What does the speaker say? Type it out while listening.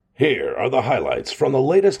Here are the highlights from the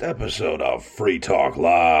latest episode of Free Talk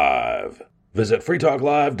Live. Visit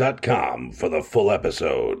freetalklive.com for the full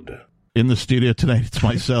episode. In the studio tonight, it's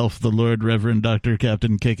myself, the Lord Reverend Dr.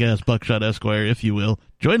 Captain Kick-Ass Buckshot Esquire, if you will,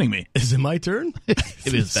 joining me. Is it my turn? It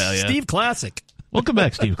is, yeah. Steve Classic. Welcome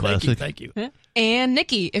back, Steve Classic. Thank you. And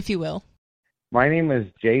Nikki, if you will. My name is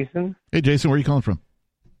Jason. Hey, Jason, where are you calling from?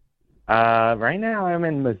 Right now I'm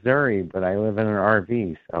in Missouri, but I live in an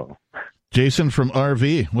RV, so. Jason from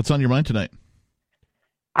RV. What's on your mind tonight?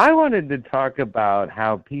 I wanted to talk about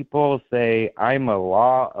how people say I'm a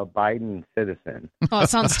law-abiding citizen. Oh, it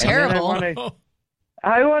sounds terrible.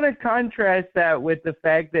 I want to contrast that with the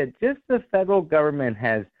fact that just the federal government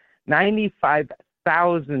has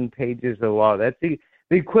 95,000 pages of law. That's the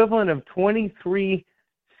equivalent of 23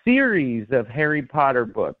 series of Harry Potter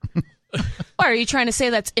books. Why, are you trying to say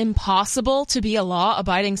that's impossible to be a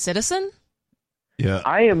law-abiding citizen? Yeah.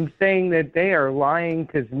 I am saying that they are lying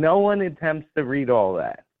because no one attempts to read all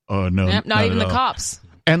that. Oh, no. Yep, not even the cops.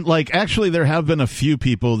 And, actually, there have been a few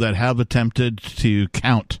people that have attempted to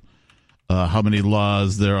count how many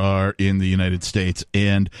laws there are in the United States.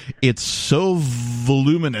 And it's so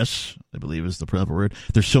voluminous, I believe is the proper word.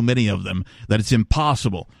 There's so many of them that it's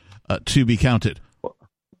impossible to be counted.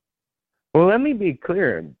 Well, let me be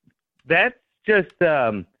clear. That's just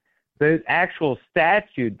the actual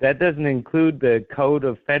statute. That doesn't include the Code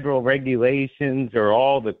of Federal Regulations or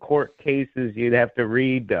all the court cases you'd have to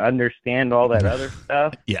read to understand all that other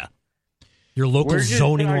stuff. Yeah. Your local zoning We're just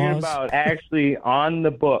talking laws? about actually on the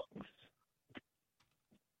books.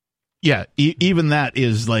 Yeah, even that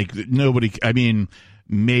is nobody, I mean,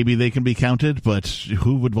 maybe they can be counted, but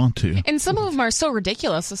who would want to? And some of them are so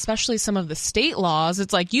ridiculous, especially some of the state laws.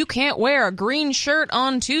 It's like, you can't wear a green shirt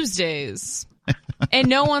on Tuesdays. And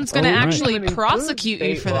no one's going to actually prosecute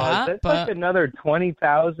you for that. That's but like another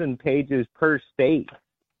 20,000 pages per state.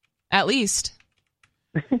 At least.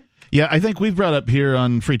 Yeah, I think we've brought up here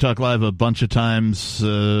on Free Talk Live a bunch of times.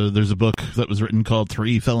 There's a book that was written called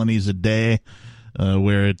 3 Felonies a Day,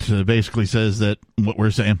 where it basically says that what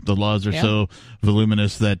we're saying, the laws are so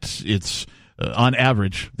voluminous that it's, on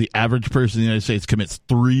average, the average person in the United States commits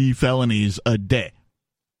 3 felonies a day.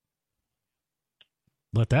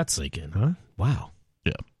 Let that sink in, huh? Wow.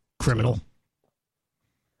 Yeah. Criminal.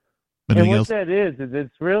 And what that is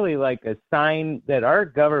it's really like a sign that our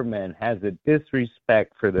government has a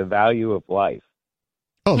disrespect for the value of life.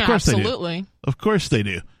 Oh, of course absolutely. They do. Of course they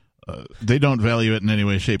do. They don't value it in any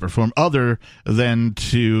way, shape, or form other than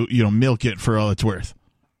to, milk it for all it's worth.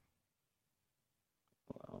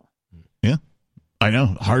 Wow. Yeah, I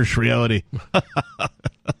know. Harsh reality.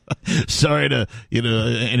 Sorry to,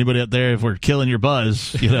 anybody out there if we're killing your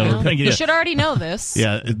buzz. You should already know this.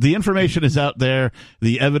 Yeah, the information is out there.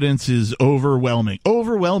 The evidence is overwhelming.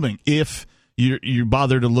 Overwhelming if you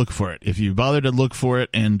bother to look for it. If you bother to look for it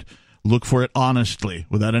and look for it honestly,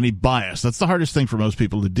 without any bias. That's the hardest thing for most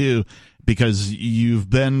people to do because you've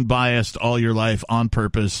been biased all your life on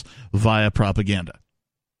purpose via propaganda.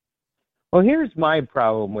 Well, here's my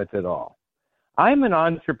problem with it all. I'm an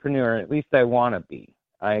entrepreneur, at least I want to be.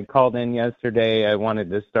 I called in yesterday. I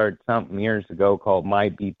wanted to start something years ago called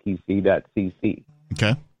mybtc.cc.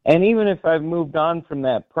 Okay. And even if I've moved on from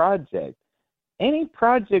that project, any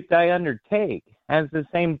project I undertake has the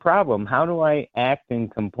same problem. How do I act in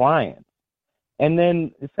compliance? And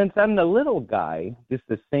then since I'm the little guy, just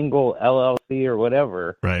a single LLC or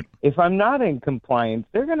whatever, right? If I'm not in compliance,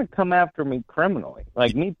 they're going to come after me criminally.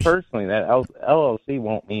 Like me personally, that LLC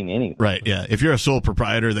won't mean anything. Right, yeah. If you're a sole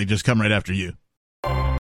proprietor, they just come right after you.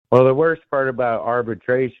 Well, the worst part about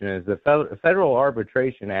arbitration is the Federal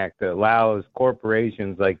Arbitration Act allows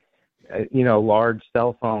corporations like, large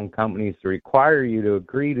cell phone companies to require you to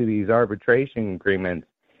agree to these arbitration agreements.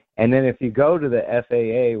 And then if you go to the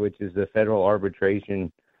FAA, which is the Federal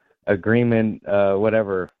Arbitration Agreement,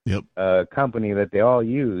 company that they all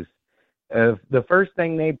use, the first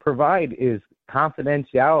thing they provide is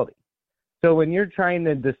confidentiality. So when you're trying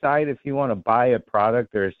to decide if you want to buy a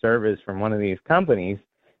product or a service from one of these companies,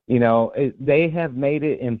 they have made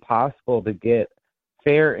it impossible to get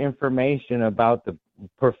fair information about the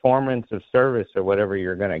performance of service or whatever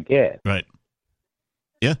you're going to get. Right.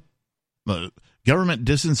 Yeah. Government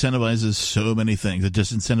disincentivizes so many things. It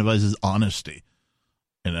disincentivizes honesty.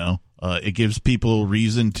 It gives people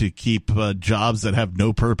reason to keep jobs that have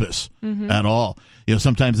no purpose at all.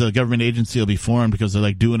 Sometimes the government agency will be formed because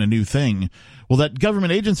they're doing a new thing. Well, that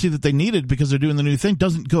government agency that they needed because they're doing the new thing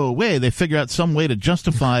doesn't go away. They figure out some way to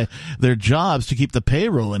justify their jobs to keep the pay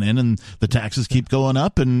rolling in, and the taxes keep going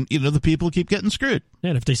up, and the people keep getting screwed.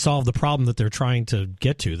 And if they solve the problem that they're trying to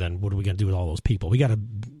get to, then what are we going to do with all those people? We got to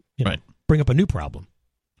bring up a new problem.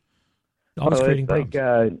 Always Well, creating it's like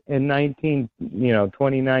problems. in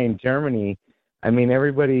 1929 Germany. I mean,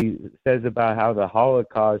 everybody says about how the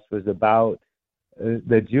Holocaust was about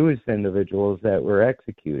the Jewish individuals that were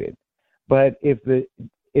executed. But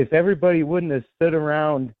if everybody wouldn't have stood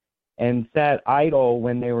around and sat idle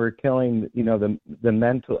when they were killing, the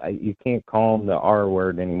mental, you can't call them the R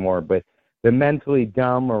word anymore, but the mentally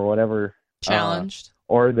dumb or whatever, Challenged.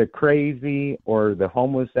 or the crazy or the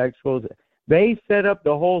homosexuals, they set up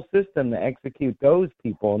the whole system to execute those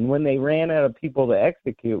people. And when they ran out of people to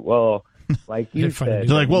execute, well, like you They'd find a said, new-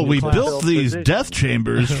 They're like, well, we class. built these Position. death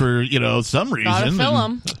chambers for, some reason. Gotta fill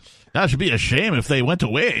and them. That should be a shame if they went to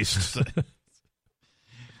waste.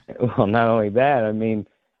 Well, not only that, I mean,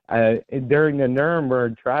 during the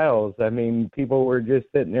Nuremberg trials, I mean, people were just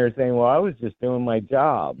sitting there saying, well, I was just doing my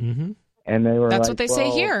job. Mm-hmm. And they were That's like, what they say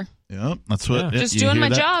well, here. Yep, that's what. Just you doing hear my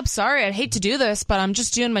that? job. Sorry, I'd hate to do this, but I'm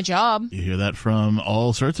just doing my job. You hear that from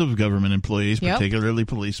all sorts of government employees, Yep. particularly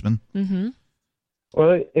policemen. Mm-hmm.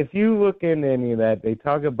 Well, if you look into any of that, they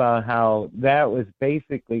talk about how that was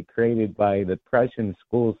basically created by the Prussian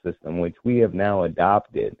school system, which we have now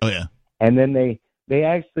adopted. Oh yeah, And then they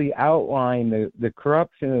actually outline the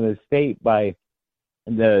corruption of the state by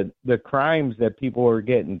the crimes that people were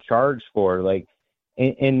getting charged for. Like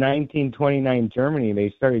in 1929 Germany,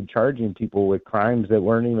 they started charging people with crimes that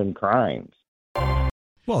weren't even crimes.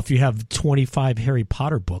 Well, if you have 25 Harry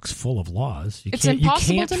Potter books full of laws, It's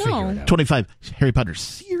impossible you can't to figure know. it out. 25 Harry Potter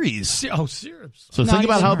series. Oh, seriously. So Not think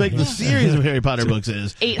about even how big more, the yeah. series of Harry Potter books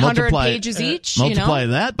is. 800 pages each, Multiply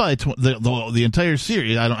that by the entire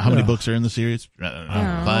series. I don't know how many books are in the series. I don't know, I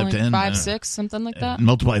don't know, 5, like 10, 5, 6, something like that.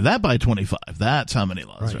 Multiply that by 25. That's how many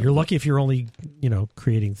laws. Right. are. You're lucky if you're only,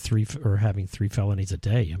 creating 3 or having 3 felonies a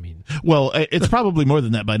day. I mean, Well, it's probably more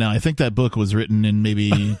than that by now. I think that book was written in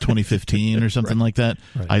maybe 2015 or something like that.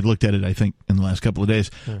 Right. I looked at it, I think, in the last couple of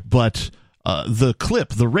days. But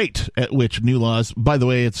the rate at which new laws, by the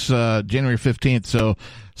way, it's January 15th, so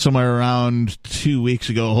somewhere around 2 weeks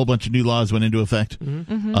ago, a whole bunch of new laws went into effect.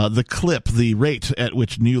 The rate at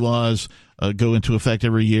which new laws go into effect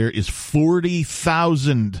every year is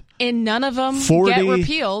 40,000. And none of them get 40,000.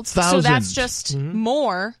 repealed. So that's just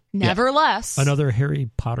more, never less. another Harry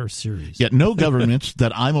Potter series. Yet no governments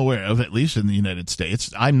that I'm aware of, at least in the United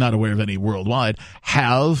States, I'm not aware of any worldwide,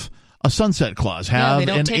 have a sunset clause, have they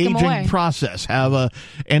don't an take 'em aging away. process,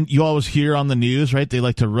 and you always hear on the news, right? They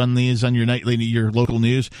like to run these on your local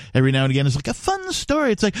news every now and again. It's like a fun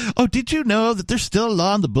story. It's like, oh, did you know that there's still a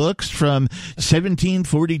law in the books from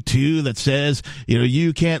 1742 that says,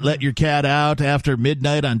 you can't let your cat out after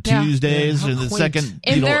midnight on Yeah. Tuesdays, Yeah, how and the quaint. second,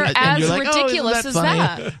 And they're and as you're like, ridiculous oh, isn't as funny?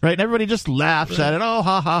 that. Right? And everybody just laughs at it. Oh,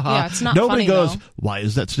 ha, ha, ha. Yeah, it's not Nobody funny, goes, though. why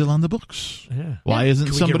is that still on the books? Yeah. Why isn't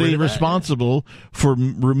Can we get somebody rid of that? responsible for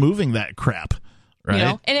removing that crap?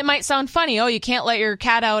 Right? And it might sound funny. Oh, you can't let your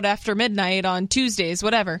cat out after midnight on Tuesdays,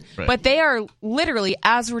 whatever. Right. But they are literally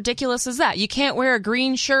as ridiculous as that. You can't wear a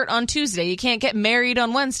green shirt on Tuesday. You can't get married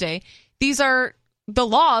on Wednesday. These are the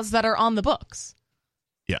laws that are on the books.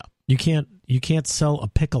 Yeah. You can't sell a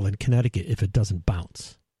pickle in Connecticut if it doesn't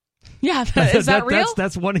bounce. Yeah, is that real?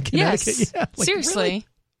 That's one in Connecticut. Yes. Yeah, like, Seriously. really?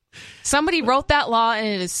 Somebody wrote that law and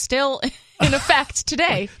it is still in effect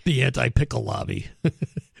today. The anti-pickle lobby.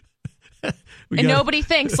 And nobody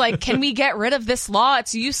thinks, can we get rid of this law?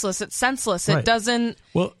 It's useless. It's senseless. It Right. doesn't,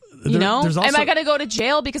 Well, there's also, am I going to go to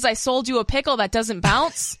jail because I sold you a pickle that doesn't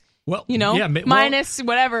bounce? well, Yeah, minus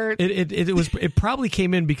whatever. It probably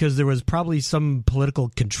came in because there was probably some political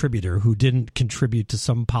contributor who didn't contribute to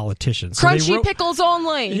some politician. So they Crunchy wrote- pickles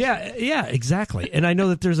only. Yeah, exactly. And I know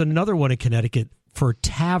that there's another one in Connecticut for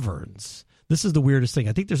taverns. This is the weirdest thing.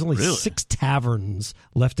 I think there's only 6 taverns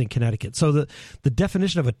left in Connecticut. So the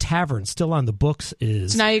definition of a tavern still on the books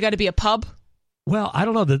is... So now you got to be a pub? Well, I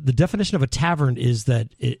don't know. The definition of a tavern is that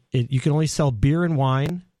you can only sell beer and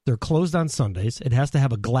wine. They're closed on Sundays. It has to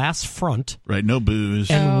have a glass front. Right, no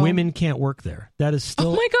booze. And women can't work there. That is still...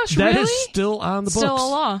 Oh my gosh, that really? is still on the books. Still a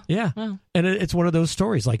law. Yeah. Wow. And it's one of those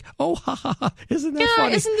stories like, oh, ha, ha, ha. Isn't that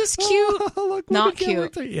funny? Isn't this cute? Oh, look, Not women can't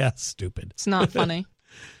work cute. there. Yeah, stupid. It's not funny.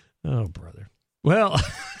 Oh, brother. Well,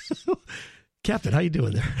 Captain, how you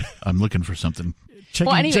doing there? I'm looking for something.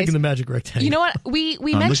 Anyways, checking the magic rectangle. You know what? We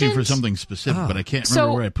I'm mentioned... looking for something specific, but I can't So-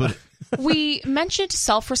 remember where I put it. We mentioned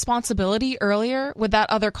self-responsibility earlier with that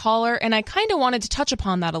other caller, and I kind of wanted to touch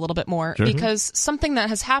upon that a little bit more because something that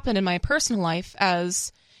has happened in my personal life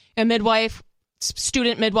as a midwife,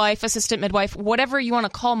 student midwife, assistant midwife, whatever you want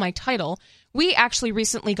to call my title, we actually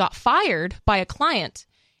recently got fired by a client,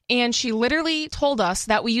 and she literally told us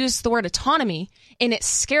that we used the word autonomy, and it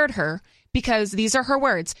scared her because these are her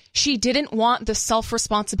words. She didn't want the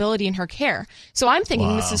self-responsibility in her care. So I'm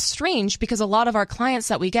thinking this is strange because a lot of our clients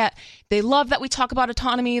that we get, they love that we talk about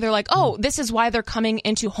autonomy. They're like, oh, this is why they're coming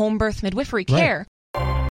into home birth midwifery care.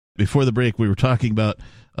 Before the break, we were talking about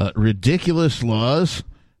ridiculous laws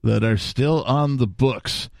that are still on the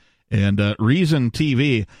books. And Reason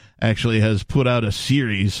TV actually has put out a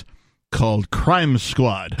series called Crime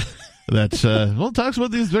Squad that's, talks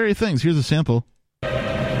about these very things. Here's a sample.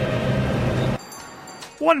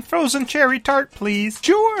 1 frozen cherry tart, please.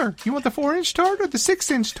 Sure. You want the 4-inch tart or the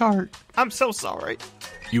 6-inch tart? I'm so sorry.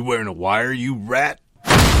 You wearing a wire, you rat?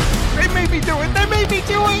 They made me do it. They made me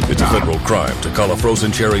do it. It's a federal crime to call a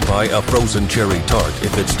frozen cherry pie a frozen cherry tart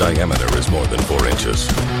if its diameter is more than 4 inches.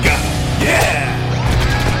 Yeah!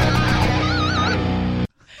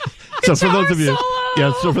 So for those of you,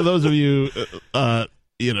 for those of you,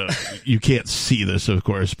 you can't see this, of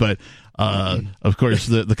course, but of course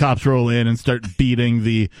the cops roll in and start beating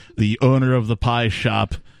the owner of the pie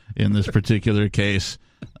shop in this particular case.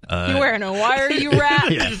 You wearing a wire, you rat?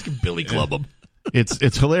 Just Billy Club them.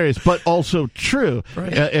 It's hilarious, but also true.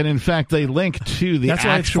 Right. And in fact, they link to the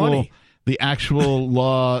actual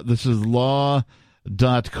law. This is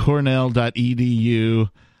law.cornell.edu,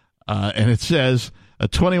 and it says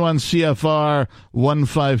 21 CFR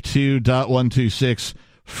 152.126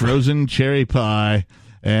 frozen cherry pie,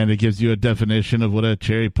 and it gives you a definition of what a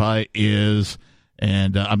cherry pie is.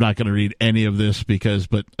 And I'm not going to read any of this this is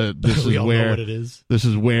where what it is. This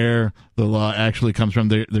is where the law actually comes from.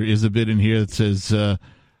 There is a bit in here that says, the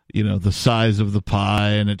size of the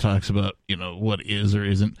pie, and it talks about, what is or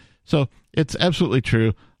isn't. So it's absolutely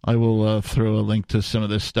true. I will throw a link to some of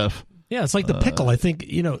this stuff. Yeah, it's like the pickle. I think,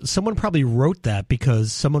 someone probably wrote that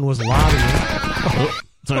because someone was lobbying.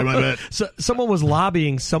 Sorry, my bad. So someone was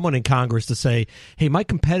lobbying someone in Congress to say, hey, my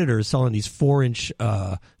competitor is selling these 4-inch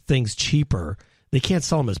things cheaper. They can't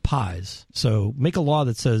sell them as pies. So make a law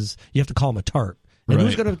that says you have to call them a tart. And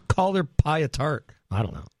who's going to call their pie a tart? I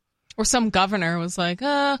don't know. Or some governor was like,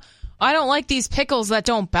 I don't like these pickles that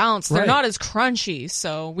don't bounce. They're not as crunchy,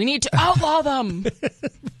 so we need to outlaw them.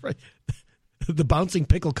 Right. The Bouncing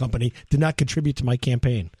Pickle Company did not contribute to my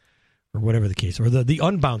campaign, or whatever the case, or the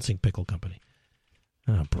Unbouncing Pickle Company.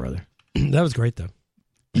 Oh, brother. That was great, though.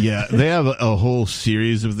 Yeah, they have a whole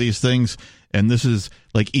series of these things, and this is,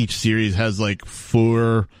 each series has,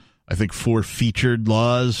 4 featured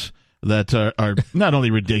laws that are not only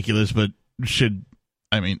ridiculous, but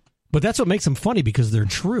But that's what makes them funny, because they're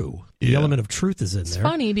true. The element of truth is in there. It's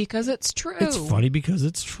funny because it's true. It's funny because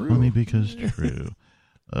it's true. Funny because true.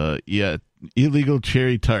 Illegal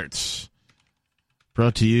cherry tarts.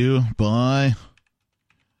 Brought to you by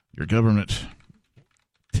your government.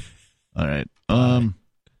 All right.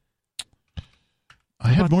 I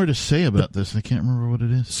had more to say about this. I can't remember what it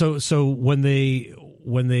is. So when they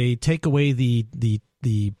take away the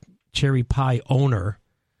cherry pie owner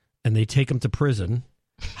and they take him to prison,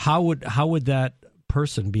 how would that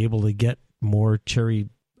person be able to get more cherry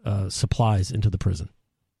supplies into the prison?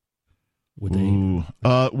 Would they?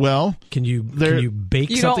 Can you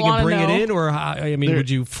bake something and bring it in, or would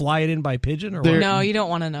you fly it in by pigeon, or what? No, you don't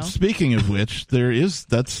want to know. Speaking of which,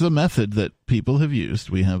 that's the method that people have used.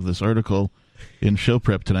 We have this article in show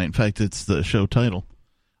prep tonight. In fact, it's the show title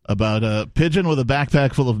about a pigeon with a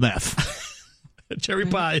backpack full of meth. Cherry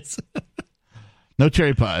pies. No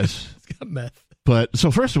cherry pies. It's got meth. But so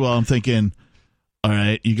first of all, I'm thinking, all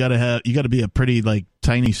right, you got to be a pretty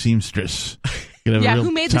tiny seamstress.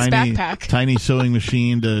 Who made this backpack? Tiny sewing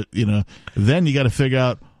machine to, then you got to figure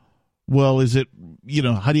out, well, is it,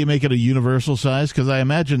 how do you make it a universal size? Because I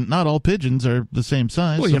imagine not all pigeons are the same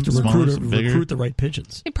size. Well, you have to recruit the right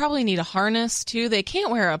pigeons. They probably need a harness, too. They can't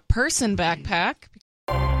wear a person backpack.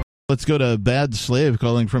 Let's go to Bad Slave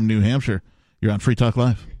calling from New Hampshire. You're on Free Talk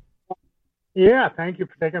Live. Yeah, thank you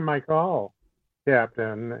for taking my call,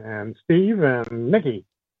 Captain, and Steve and Nikki.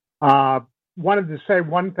 Wanted to say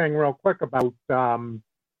one thing real quick about home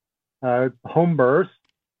births.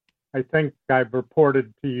 I think I've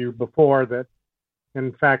reported to you before that,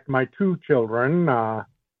 in fact, my 2 children,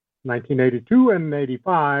 1982 and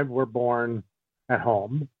 85, were born at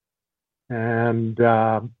home. And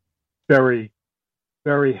very,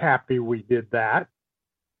 very happy we did that.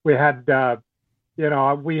 We had,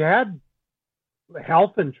 we had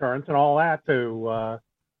health insurance and all that to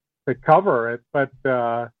cover it, but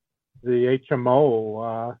the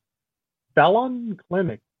HMO, Bellon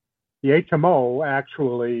Clinic, the HMO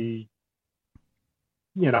actually,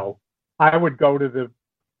 I would go to the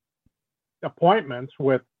appointments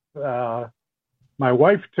with my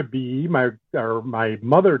wife to be, my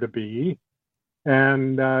mother to be,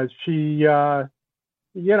 and she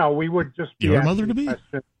we would just be your mother to be.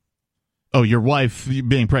 Oh, your wife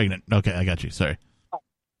being pregnant. Okay, I got you. Sorry.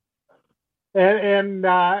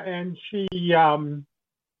 And she, and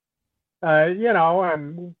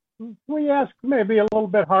we asked maybe a little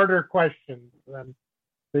bit harder questions than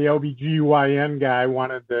the OBGYN guy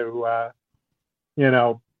wanted to,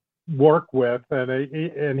 work with.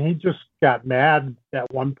 And he just got mad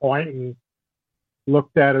at one point and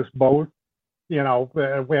looked at us both. We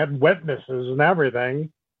had witnesses and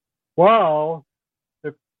everything. Well,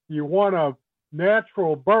 if you want a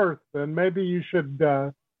natural birth, then maybe you should,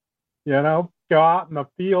 go out in the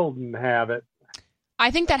field and have it. I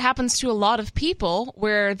think that happens to a lot of people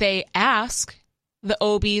where they ask the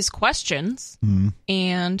OBs questions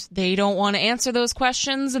and they don't want to answer those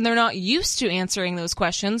questions, and they're not used to answering those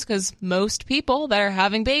questions because most people that are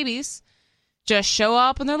having babies just show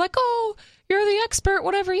up and they're like, oh, you're the expert,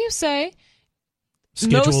 whatever you say.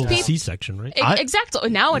 Scheduled C-section, right? Exactly.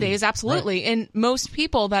 Nowadays, absolutely. Right. And most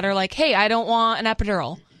people that are like, hey, I don't want an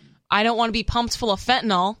epidural. I don't want to be pumped full of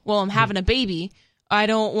fentanyl while I'm having a baby. I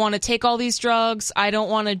don't want to take all these drugs. I don't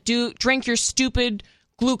want to drink your stupid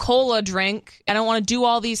glucola drink. I don't want to do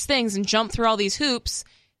all these things and jump through all these hoops.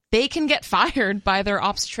 They can get fired by their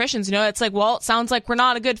obstetricians. It's like, well, it sounds like we're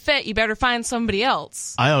not a good fit. You better find somebody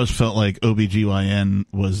else. I always felt like OBGYN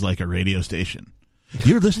was like a radio station.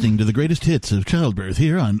 You're listening to the greatest hits of childbirth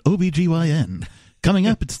here on OBGYN. Coming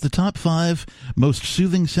up, it's the top 5 most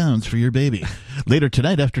soothing sounds for your baby. Later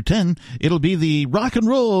tonight after 10, it'll be the rock and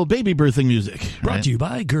roll baby birthing music. Brought to you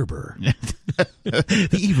by Gerber.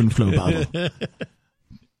 The Even Flow bottle.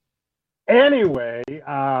 Anyway.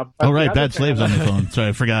 All right, Bad Slave's on the phone. Sorry,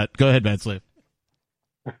 I forgot. Go ahead, Bad Slave.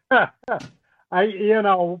 I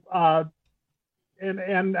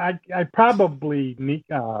probably need,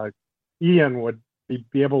 Ian would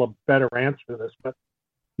be able to better answer this, but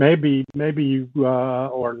maybe you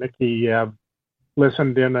or Nikki have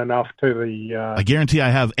listened in enough to the. I guarantee I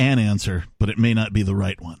have an answer, but it may not be the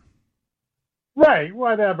right one. Right,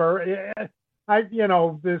 whatever.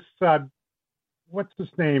 This what's his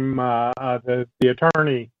name? The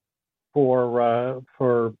attorney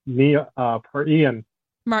for Ian.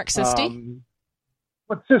 Mark Sisti.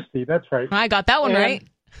 Sisti? That's right. I got that one right.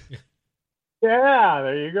 Yeah,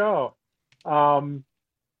 there you go.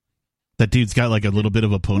 That dude's got like a little bit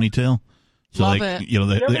of a ponytail. So Love like,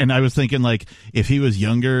 it. and I was thinking like if he was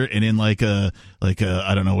younger and in like a I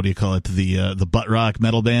don't know, what do you call it, the butt rock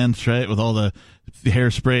metal bands, right, with all the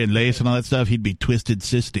hairspray and lace and all that stuff, he'd be Twisted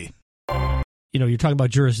Sisti. You're talking about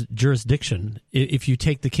jurisdiction. If you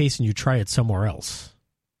take the case and you try it somewhere else,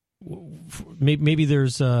 maybe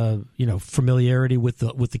there's familiarity with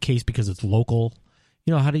the case because it's local.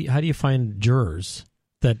 How do you find jurors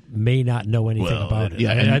that may not know anything about it?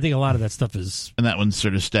 Yeah, and I think a lot of that stuff is... And that one's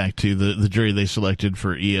sort of stacked, too. The jury they selected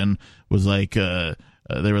for Ian was like, they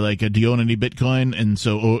were like, do you own any Bitcoin? And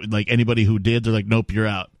so, anybody who did, they're like, nope, you're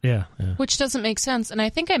out. Yeah. Which doesn't make sense. And I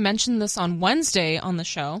think I mentioned this on Wednesday on the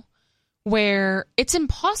show, where it's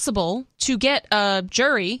impossible to get a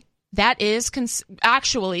jury that is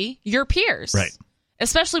actually your peers. Right.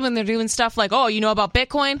 Especially when they're doing stuff like, oh, you know about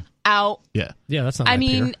Bitcoin? Out. Yeah, that's not. I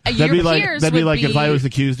mean, that'd be like if I was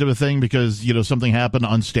accused of a thing because something happened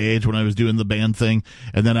on stage when I was doing the band thing,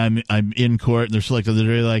 and then I'm in court and they're selecting the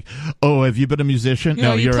jury like, oh, have you been a musician?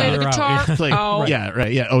 No, you're play out. The guitar? It's like, oh. Yeah,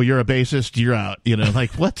 right, yeah. Oh, you're a bassist, you're out.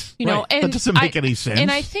 Like what? And that doesn't make any sense.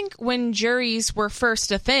 And I think when juries were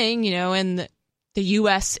first a thing, in the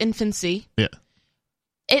U.S. infancy,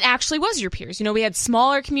 it actually was your peers. We had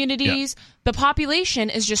smaller communities. Yeah. The population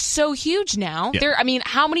is just so huge now. Yeah.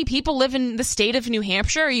 How many people live in the state of New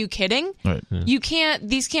Hampshire? Are you kidding? Right. Yeah.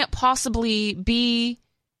 These can't possibly be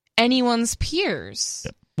anyone's peers.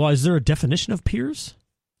 Yeah. Well, is there a definition of peers?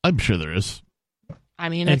 I'm sure there is.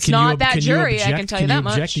 It's not that jury, I can tell you that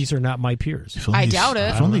much. These are not my peers. I doubt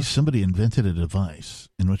it. If only somebody invented a device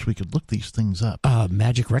in which we could look these things up.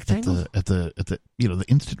 Magic rectangle? At the the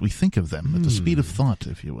instant we think of them, at the speed of thought,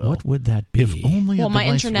 if you will. What would that be? If only my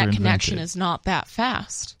internet connection is not that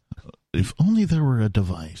fast. If only there were a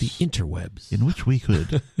device. The interwebs. In which we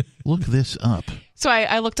could look this up. So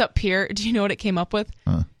I looked up peer. Do you know what it came up with?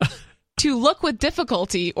 To look with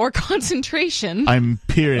difficulty or concentration. I'm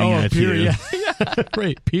peering at you. Yeah.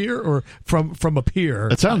 Right. Peer or from a peer.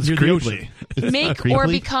 That sounds creepy. Make creepy? Or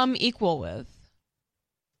become equal with.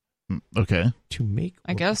 Okay. To make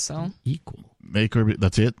I guess so. Equal. Make or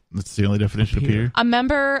that's it? That's the only definition of peer? A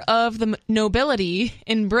member of the nobility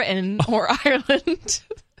in Britain or Ireland.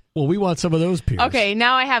 Well, we want some of those peers. Okay,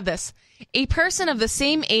 now I have this. A person of the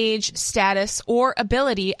same age, status, or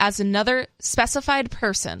ability as another specified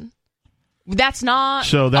person. That's not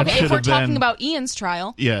so. That okay. should If we're have talking been, about Ian's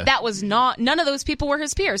trial, yeah, that was not. None of those people were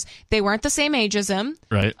his peers. They weren't the same age as him,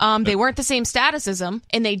 right? They weren't the same status as him,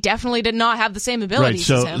 and they definitely did not have the same abilities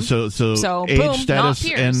as him. So age, boom,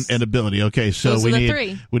 status, and ability. Okay, so those we are the need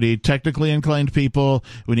three. We need technically inclined people.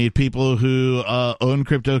 We need people who own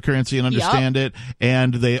cryptocurrency and understand it,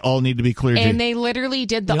 and they all need to be clergy. And they literally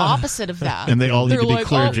did the opposite of that. And they all need to be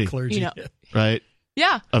clergy, you know, right?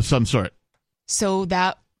 Yeah, of some sort. So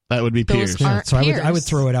that would be peers. Yeah, so I would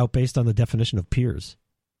throw it out based on the definition of peers.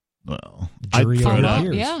 Well, Jury I'd throw it out.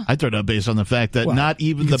 peers. Yeah. I'd throw it out based on the fact that not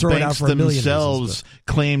even the banks themselves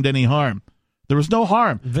claimed any harm. There was no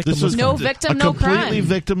harm. This was no victim, no crime.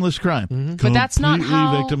 Completely victimless crime. Mm-hmm. But that's not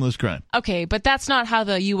how victimless crime. Okay, but that's not how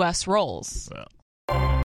the U.S. rolls.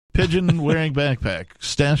 Well, pigeon wearing backpack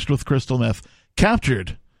stashed with crystal meth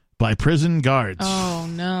captured by prison guards. Oh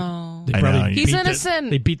no! He's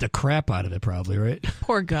innocent. They beat the crap out of it, probably, right?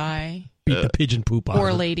 Poor guy. Beat the pigeon poop out.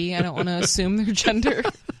 Or lady. I don't want to assume their gender.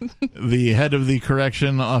 The head of the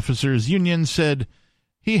Correction Officers Union said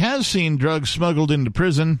he has seen drugs smuggled into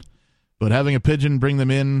prison, but having a pigeon bring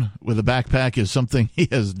them in with a backpack is something he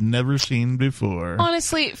has never seen before.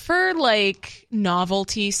 Honestly, for like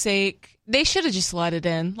novelty's sake, they should have just let it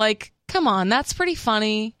in. Like, come on, that's pretty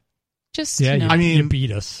funny. Just yeah, you know. I mean, you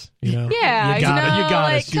beat us. You know? Yeah, you got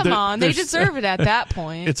like, us. Come on, they deserve it at that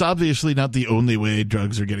point. It's obviously not the only way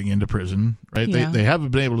drugs are getting into prison, right? Yeah. They haven't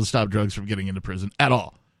been able to stop drugs from getting into prison at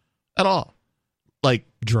all. Like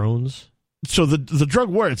drones. So the drug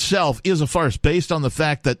war itself is a farce based on the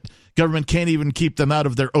fact that government can't even keep them out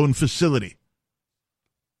of their own facility.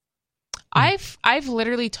 I've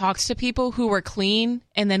literally talked to people who were clean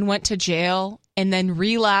and then went to jail and then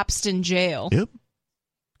relapsed in jail. Yep.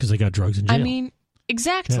 Because they got drugs in jail. I mean,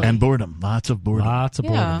 exactly. Yeah. And boredom. Lots of boredom.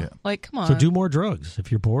 Yeah. Like, come on. So do more drugs. If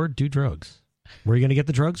you're bored, do drugs. Where are you going to get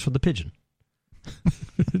the drugs? From the pigeon.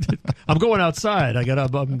 I'm going outside.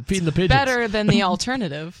 I'm feeding the pigeons. Better than the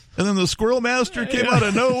alternative. And then the Squirrel Master came out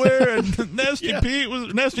of nowhere, and Nasty Nate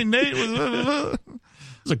was.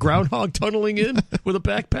 There's a groundhog tunneling in with a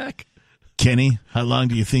backpack. Kenny, how long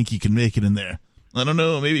do you think you can make it in there? I don't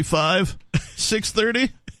know. Maybe 5, 6:30.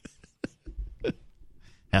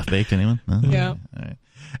 Half baked, anyone? No? Yeah. All right.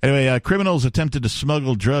 Anyway, criminals attempted to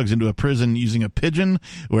smuggle drugs into a prison using a pigeon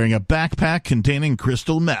wearing a backpack containing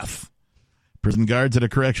crystal meth. Prison guards at a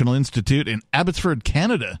correctional institute in Abbotsford,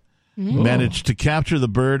 Canada, managed to capture the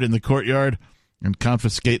bird in the courtyard and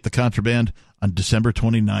confiscate the contraband on December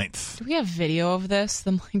 29th. Do we have video of this?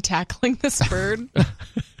 Them like tackling this bird?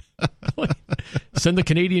 Send the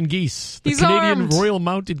Canadian geese. The Canadian Royal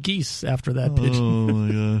Mounted Geese after that pigeon. Oh,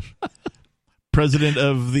 my gosh. President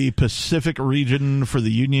of the Pacific Region for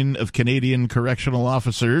the Union of Canadian Correctional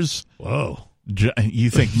Officers. Whoa. You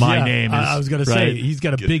think my name is... I was going to say, he's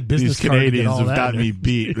got a big business These card. Canadians have got me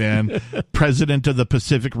beat, man. President of the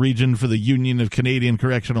Pacific Region for the Union of Canadian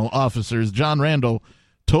Correctional Officers, John Randall,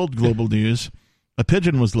 told Global News a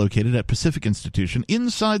pigeon was located at Pacific Institution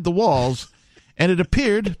inside the walls, and it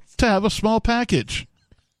appeared to have a small package.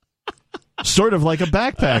 Sort of like a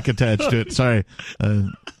backpack attached to it. Sorry.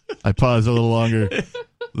 I paused a little longer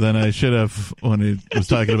than I should have when he was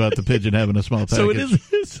talking about the pigeon having a small package. So it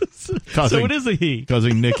is a he.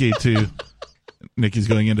 Causing Nikki's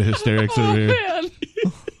going into hysterics over here. Man.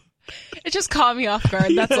 It just caught me off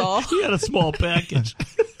guard, that's all. He had a small package.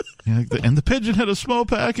 And the pigeon had a small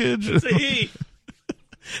package. It's a he.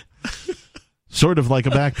 Sort of like a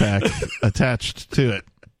backpack attached to it.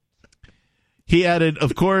 He added,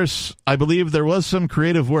 of course, I believe there was some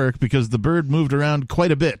creative work because the bird moved around quite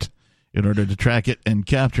a bit in order to track it and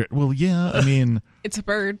capture it. Well, yeah, I mean... It's a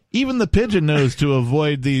bird. Even the pigeon knows to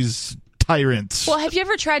avoid these tyrants. Well, have you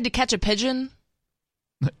ever tried to catch a pigeon?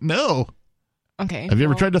 No. Okay. Have you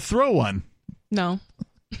ever tried to throw one? No.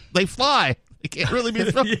 They fly. They can't really be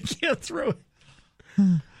thrown. You can't throw it.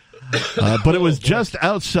 But it was just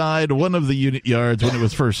outside one of the unit yards when it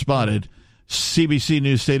was first spotted. CBC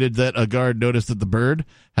News stated that a guard noticed that the bird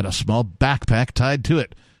had a small backpack tied to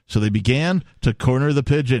it, so they began to corner the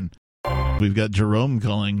pigeon. We've got Jerome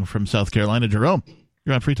calling from South Carolina. Jerome,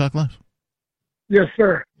 you're on Free Talk Live. Yes,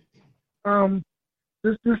 sir.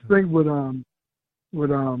 This thing with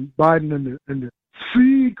Biden and the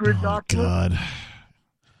secret document. God.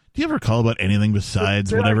 Do you ever call about anything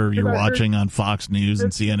besides whatever you're watching on Fox News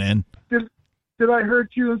and CNN? Did I hurt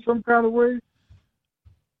you in some kind of way?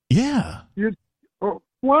 Yeah.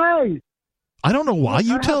 Why? I don't know why.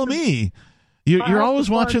 You tell me. You're always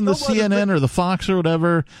watching the CNN or the Fox or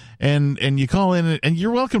whatever, and you call in, and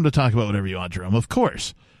you're welcome to talk about whatever you want, Jerome, of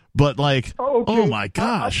course. But like, Okay. oh my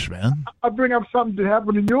gosh, man! I bring up something that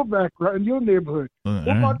happened in your background, in your neighborhood.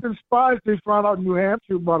 What about the spies they found out in New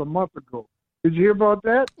Hampshire about a month ago? Did you hear about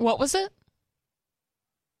that? What was it?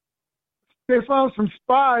 They found some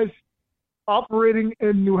spies operating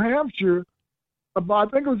in New Hampshire. I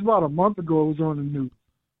think it was about a month ago. It was on the news.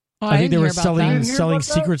 Oh, I think they were that. selling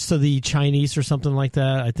secrets to the Chinese or something like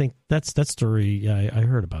that. I think that's that story. Yeah, I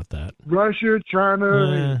heard about that. Russia,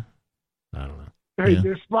 China. I don't know. Hey,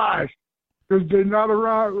 they're spies because they're not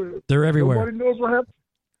around. They're everywhere. Nobody knows what happened.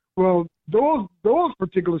 Well, those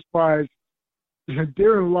particular spies,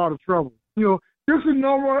 they're in a lot of trouble. You know, just a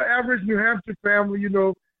normal, average New Hampshire family. You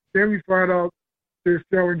know, then we find out they're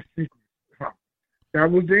selling secrets.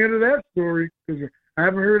 That was the end of that story because I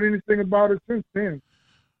haven't heard anything about it since then.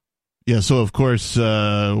 Yeah, so of course,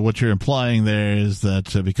 what you're implying there is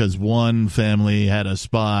that because one family had a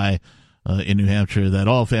spy in New Hampshire, that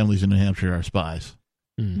all families in New Hampshire are spies.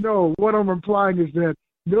 No, what I'm implying is that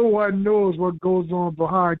no one knows what goes on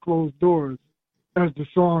behind closed doors, as the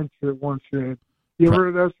song once said. You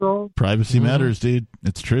ever heard that song? Privacy matters, dude.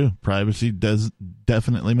 It's true. Privacy does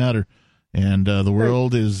definitely matter. And the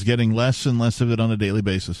world is getting less and less of it on a daily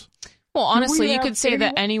basis. Well, honestly, you could say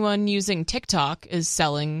that anyone using TikTok is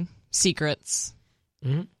selling secrets.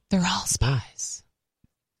 Mm-hmm. They're all spies.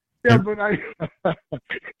 Yeah, but I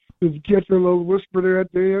just get a little whisper there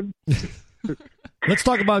at the end. Let's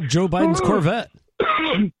talk about Joe Biden's Corvette.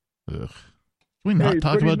 Can we not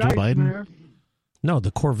talk about Joe Biden? Man. No,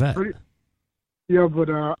 the Corvette. Yeah, but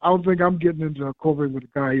I don't think I'm getting into a Corvette with a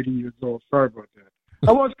guy 80 years old. Sorry about that.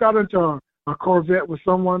 I once got into a Corvette with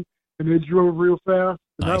someone, and they drove real fast.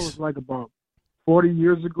 And That was like about 40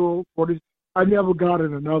 years ago. I never got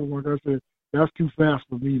in another one. I said, that's too fast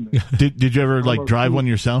for me, man. Did you ever drive one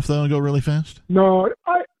yourself though and go really fast? No,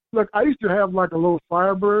 I used to have like a little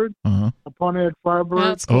Firebird, a Pontiac Firebird.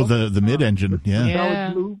 That's cool. Oh, the mid-engine, yeah. That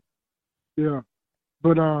was blue. Yeah,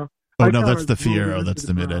 but oh no, that's the Fiero. That's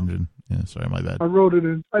the mid-engine. Yeah, sorry, my bad. I drove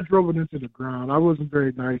it into the ground. I wasn't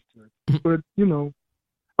very nice to it, but you know,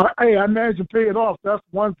 I managed to pay it off. That's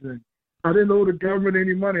one thing. I didn't owe the government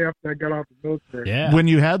any money after I got out the military. Yeah. When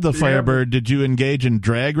you had the Firebird, did you engage in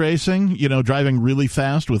drag racing? You know, driving really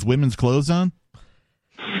fast with women's clothes on?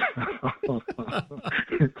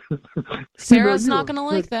 Sarah's not going to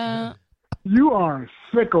like that. You are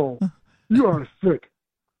sicko. You are sick.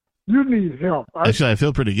 You need help. Actually, I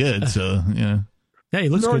feel pretty good, so, yeah. Yeah, he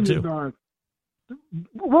looks good, you're too. Not.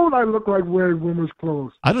 What would I look like wearing women's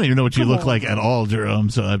clothes? I don't even know what you look like at all,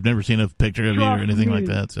 Jerome, so I've never seen a picture of you or anything like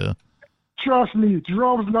that, so... Trust me,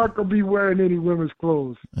 Jerome's not going to be wearing any women's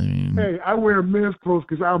clothes. I mean, hey, I wear men's clothes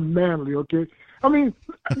because I'm manly, okay? I mean,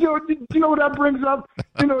 you know what that brings up?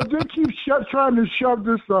 You know, they keep trying to shove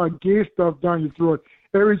this gay stuff down your throat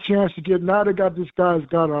every chance you get. Now they got this guy's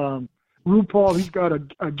got RuPaul. He's got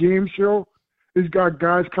a game show. He's got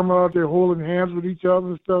guys coming out there holding hands with each other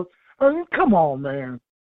and stuff. I mean, come on, man.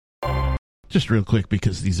 Just real quick,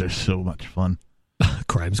 because these are so much fun.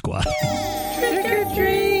 Crime Squad. Trick or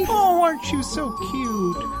treat. Oh, aren't you so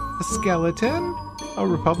cute? A skeleton, a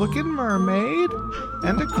Republican mermaid,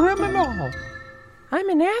 and a criminal. I'm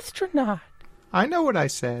an astronaut. I know what I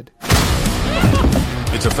said.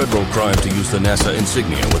 It's a federal crime to use the NASA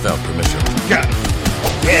insignia without permission. Got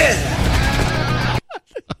it. Yeah!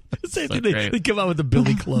 Same thing. They come out with the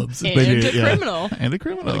billy clubs. And a criminal. And a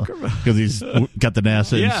criminal. Because he's got the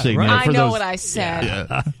NASA insignia. Right. I know what I said.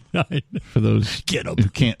 Yeah. For those who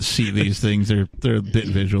can't see these things, they're a bit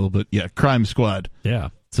visual. But yeah, Crime Squad. Yeah.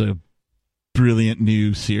 It's a brilliant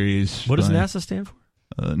new series. What does NASA stand for?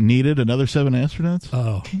 Needed another 7 astronauts.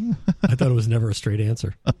 Oh, I thought it was never a straight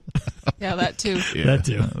answer. Yeah, that too. Yeah, that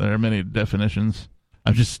too. There are many definitions.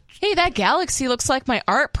 Hey, that galaxy looks like my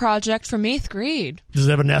art project from 8th grade. Does it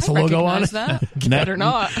have a NASA logo on it? That. Better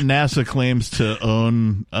not. NASA claims to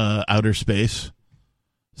own outer space.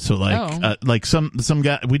 So like some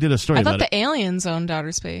guy, we did a story about it. I thought the aliens owned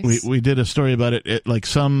outer space. We did a story about it. Like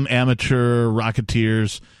some amateur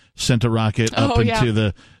rocketeers sent a rocket up into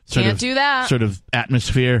the sort of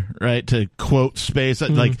atmosphere, right? To quote space,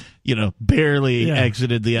 like, you know, barely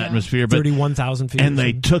exited the atmosphere, but 31,000 feet. And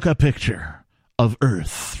they took a picture of Earth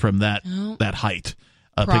from that height.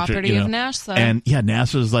 Property of NASA. And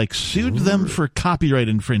NASA's like sued them for copyright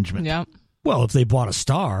infringement. Yep. Well, if they bought a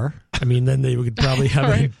star, I mean, then they would probably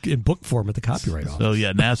have it in book form at the copyright office. So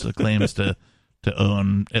NASA claims to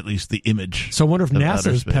own at least the image. So I wonder if NASA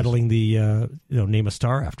is peddling the name a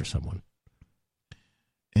star after someone.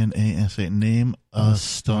 NASA, name a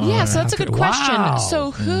star. Yeah, so that's a good question. Wow. So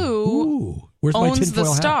who owns the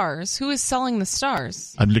stars? Who is selling the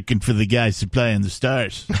stars? I'm looking for the guy supplying the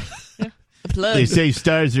stars. They say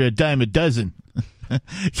stars are a dime a dozen.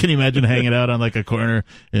 Can you imagine hanging out on like a corner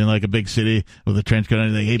in like a big city with a trench coat on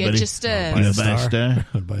and like, hey, Get buddy, your stars. buy a star?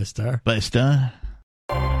 Buy a star. Buy a star?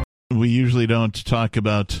 We usually don't talk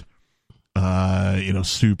about,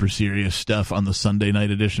 super serious stuff on the Sunday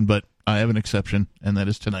night edition, but I have an exception, and that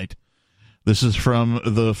is tonight. This is from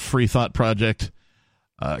the Free Thought Project.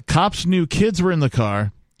 Cops knew kids were in the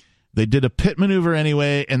car. They did a pit maneuver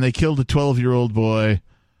anyway, and they killed a 12-year-old boy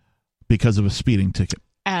because of a speeding ticket.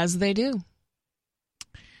 As they do.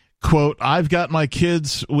 Quote, I've got my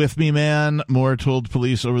kids with me, man, Moore told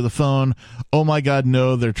police over the phone. Oh, my God,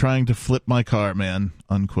 no, they're trying to flip my car, man,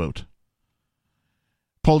 unquote.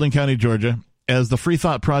 Paulding County, Georgia. As the Free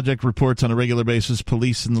Thought Project reports on a regular basis,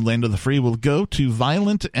 police in the land of the free will go to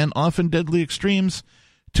violent and often deadly extremes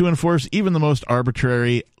to enforce even the most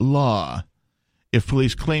arbitrary law. If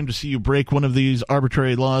police claim to see you break one of these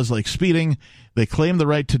arbitrary laws like speeding, they claim the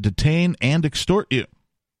right to detain and extort you.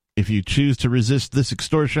 If you choose to resist this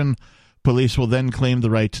extortion, police will then claim the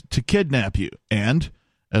right to kidnap you. And,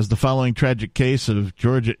 as the following tragic case out of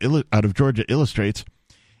Georgia illustrates,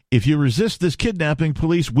 if you resist this kidnapping,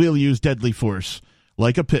 police will use deadly force,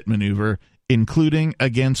 like a pit maneuver, including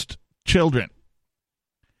against children.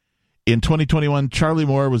 In 2021, Charlie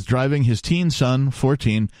Moore was driving his teen son,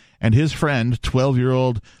 14, and his friend,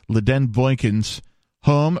 12-year-old Leden Boykins,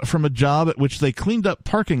 home from a job at which they cleaned up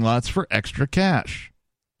parking lots for extra cash.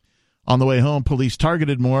 On the way home, police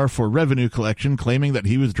targeted Moore for revenue collection, claiming that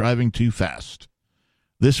he was driving too fast.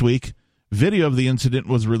 This week, video of the incident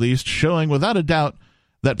was released showing without a doubt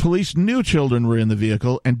that police knew children were in the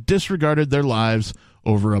vehicle and disregarded their lives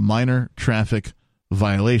over a minor traffic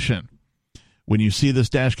violation. When you see this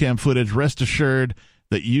dashcam footage, rest assured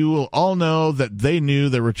that you will all know that they knew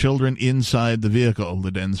there were children inside the vehicle,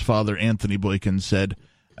 Leden's father, Anthony Boykins, said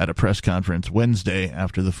at a press conference Wednesday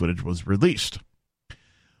after the footage was released.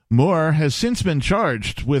 Moore has since been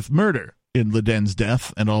charged with murder in Leden's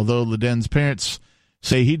death, and although Leden's parents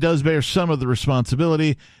say he does bear some of the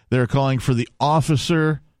responsibility, they're calling for the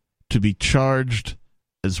officer to be charged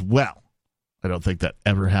as well. I don't think that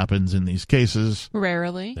ever happens in these cases.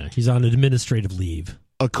 Rarely. Yeah, he's on administrative leave.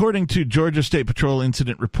 According to Georgia State Patrol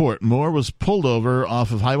incident report, Moore was pulled over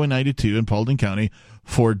off of Highway 92 in Paulding County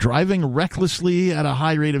for driving recklessly at a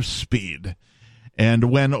high rate of speed.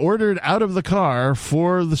 And when ordered out of the car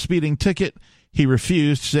for the speeding ticket, he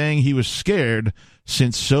refused, saying he was scared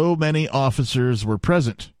since so many officers were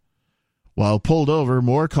present. While pulled over,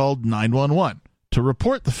 Moore called 911 to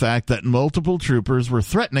report the fact that multiple troopers were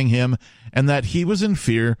threatening him and that he was in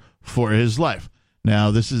fear for his life.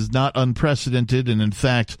 Now, this is not unprecedented, and in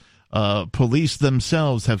fact, police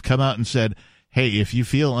themselves have come out and said, hey, if you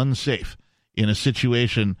feel unsafe in a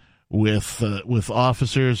situation with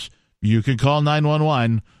officers, you can call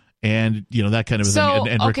 911 and, that kind of a thing,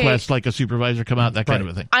 and request like a supervisor come out, that kind of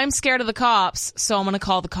a thing. I'm scared of the cops, so I'm going to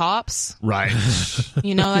call the cops. Right.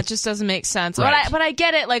 That just doesn't make sense. Right. But I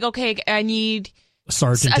get it. Like, okay, I need a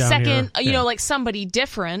sergeant a down second, here. like somebody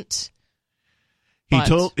different.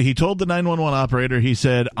 He told the 911 operator, he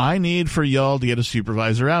said, I need for y'all to get a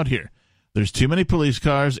supervisor out here. There's too many police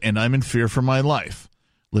cars, and I'm in fear for my life,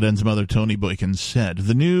 Leden's mother, Tony Boykins, said.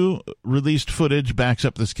 The new released footage backs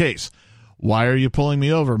up this case. Why are you pulling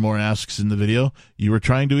me over? Moore asks in the video. You were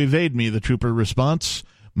trying to evade me, the trooper responds.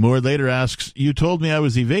 Moore later asks, you told me I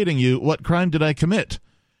was evading you. What crime did I commit?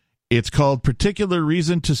 It's called particular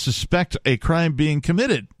reason to suspect a crime being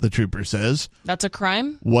committed, the trooper says. That's a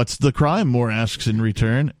crime? What's the crime? Moore asks in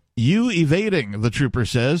return. You evading, the trooper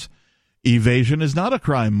says. Evasion is not a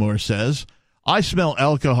crime, Moore says. I smell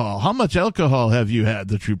alcohol. How much alcohol have you had?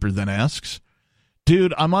 The trooper then asks.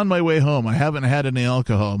 Dude, I'm on my way home. I haven't had any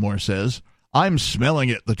alcohol, Moore says. I'm smelling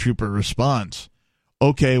it, the trooper responds.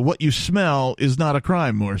 Okay, what you smell is not a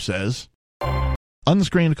crime, Moore says.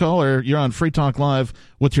 Unscreened caller, you're on Free Talk Live.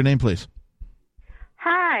 What's your name, please?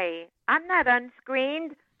 Hi, I'm not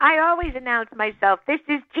unscreened. I always announce myself. This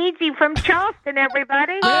is Gigi from Charleston,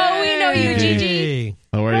 everybody. Oh, we know you, Gigi.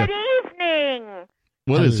 How are you? Good evening.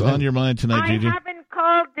 What is on your mind tonight, Gigi? I haven't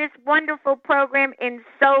called this wonderful program in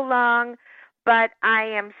so long, but I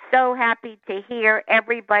am so happy to hear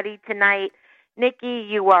everybody tonight. Nikki,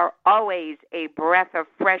 you are always a breath of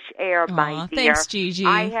fresh air, my dear. Thanks, Gigi.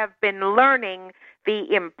 I have been learning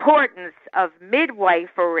the importance of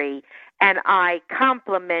midwifery, and I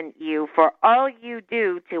compliment you for all you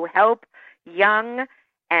do to help young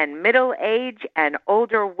and middle-aged and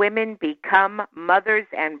older women become mothers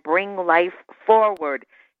and bring life forward.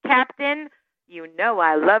 Captain, you know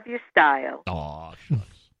I love your style. Aw,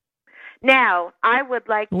 shucks. Now, I would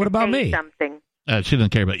like What to about say me? something. She doesn't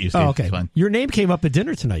care about you, Steve. Oh, okay. It's fine. Your name came up at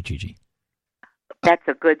dinner tonight, Gigi. That's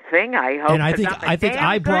a good thing, I hope. And I think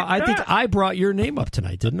I brought your name up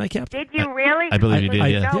tonight, didn't I, Captain? Did you really? I believe you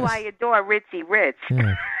did. You know I adore Richie Rich.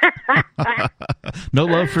 Yeah. No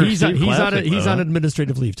love for he's on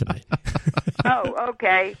administrative leave tonight. Oh,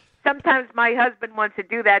 okay. Sometimes my husband wants to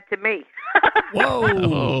do that to me. Whoa!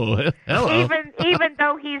 Oh, hello. Even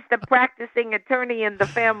though he's the practicing attorney in the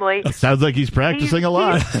family, sounds like he's practicing a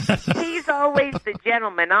lot. He's always the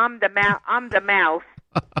gentleman. I'm the mouse.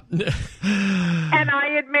 And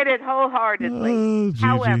I admit it wholeheartedly. Oh,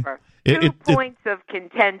 however, two points of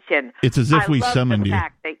contention. It's as if we love summoned the you.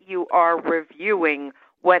 fact that you are reviewing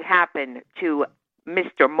what happened to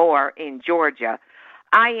Mr. Moore in Georgia.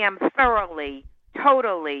 I am thoroughly,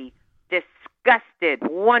 totally disgusted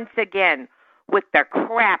once again with the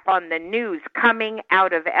crap on the news coming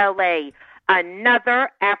out of L.A. Another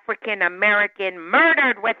African American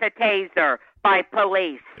murdered with a taser by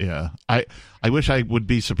police. Yeah, I wish I would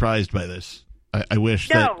be surprised by this. I wish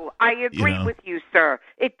that... No, I agree with you, sir.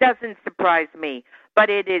 It doesn't surprise me, but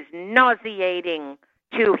it is nauseating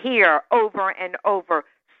to hear over and over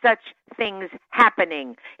such things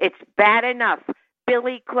happening. It's bad enough.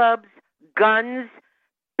 Billy clubs, guns,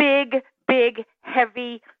 big,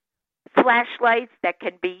 heavy flashlights that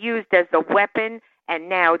can be used as a weapon, and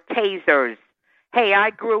now tasers. Hey,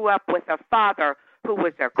 I grew up with a father who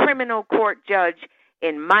was a criminal court judge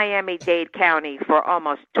in Miami-Dade County for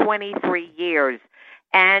almost 23 years.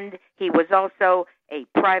 And he was also a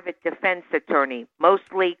private defense attorney,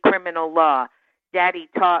 mostly criminal law. Daddy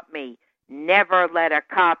taught me, never let a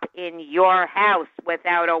cop in your house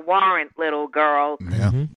without a warrant, little girl.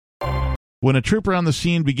 Yeah. When a trooper on the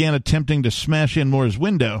scene began attempting to smash in Moore's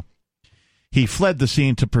window, he fled the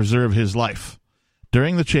scene to preserve his life.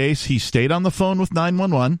 During the chase, he stayed on the phone with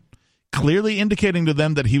 911, clearly indicating to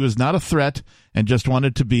them that he was not a threat and just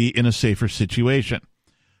wanted to be in a safer situation.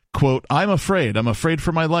 Quote, I'm afraid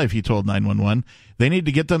for my life, he told 911. They need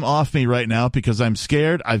to get them off me right now because I'm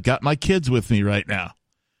scared. I've got my kids with me right now.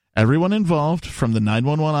 Everyone involved, from the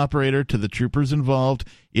 911 operator to the troopers involved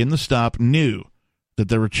in the stop, knew that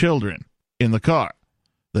there were children in the car.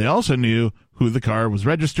 They also knew who the car was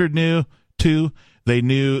registered to. They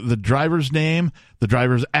knew the driver's name, the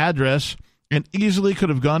driver's address, and easily could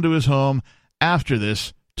have gone to his home after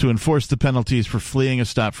this to enforce the penalties for fleeing a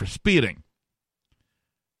stop for speeding.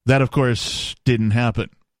 That, of course, didn't happen.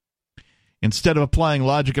 Instead of applying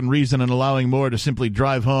logic and reason and allowing Moore to simply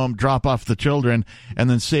drive home, drop off the children, and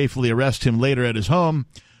then safely arrest him later at his home,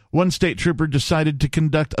 one state trooper decided to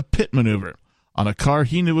conduct a pit maneuver on a car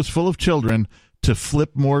he knew was full of children to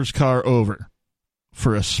flip Moore's car over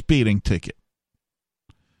for a speeding ticket.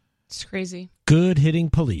 It's crazy. Good hitting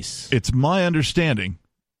police. It's my understanding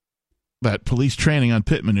that police training on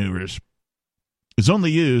pit maneuvers is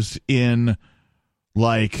only used in,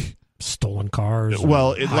 like... stolen cars,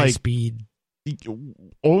 high speed.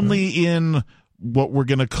 Only in what we're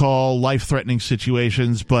going to call life-threatening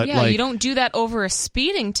situations, but you don't do that over a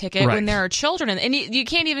speeding ticket when there are children. And you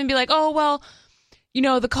can't even be like, oh, well,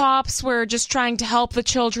 the cops were just trying to help the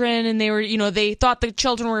children and they were, they thought the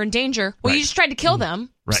children were in danger. Well, you just tried to kill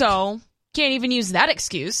them. Right. So can't even use that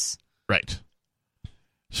excuse. Right.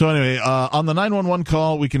 So anyway, on the 911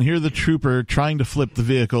 call, we can hear the trooper trying to flip the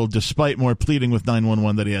vehicle despite Moore pleading with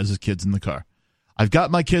 911 that he has his kids in the car. I've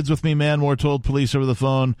got my kids with me, man, Moore told police over the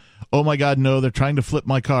phone. Oh, my God, no, they're trying to flip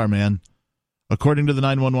my car, man. According to the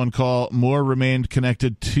 911 call, Moore remained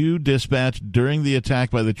connected to dispatch during the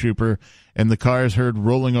attack by the trooper, and the car is heard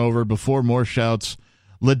rolling over before Moore shouts,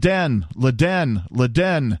 Laden, Laden,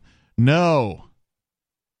 Laden, no.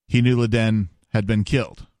 He knew Laden had been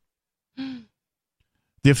killed.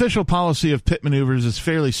 The official policy of pit maneuvers is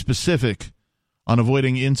fairly specific on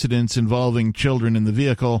avoiding incidents involving children in the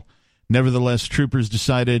vehicle. Nevertheless, troopers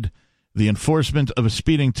decided the enforcement of a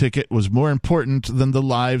speeding ticket was more important than the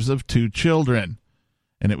lives of 2 children,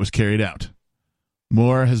 and it was carried out.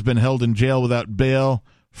 Moore has been held in jail without bail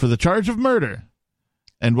for the charge of murder,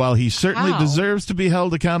 and while he certainly deserves to be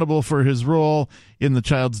held accountable for his role in the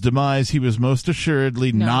child's demise, he was most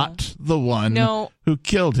assuredly not the one who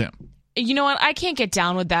killed him. You know what? I can't get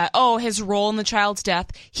down with that. Oh, his role in the child's death.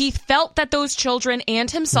 He felt that those children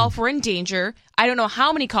and himself were in danger. I don't know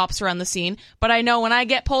how many cops were on the scene, but I know when I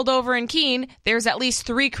get pulled over in Keene, there's at least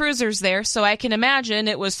 3 cruisers there, so I can imagine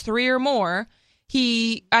it was 3 or more.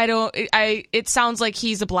 It sounds like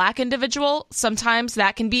he's a black individual. Sometimes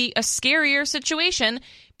that can be a scarier situation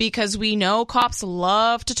because we know cops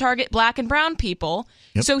love to target black and brown people.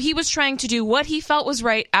 Yep. So he was trying to do what he felt was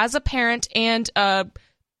right as a parent and a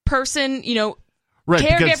person,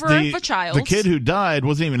 caregiver of a child. The kid who died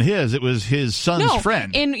wasn't even his; it was his son's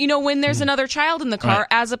friend. And when there's another child in the car,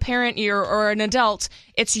 as a parent or an adult,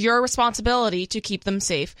 it's your responsibility to keep them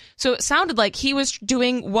safe. So it sounded like he was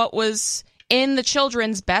doing what was in the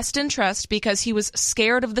children's best interest because he was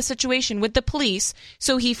scared of the situation with the police.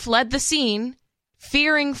 So he fled the scene,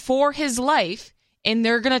 fearing for his life, and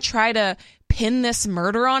they're going to try to pin this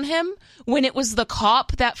murder on him when it was the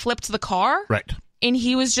cop that flipped the car. Right. And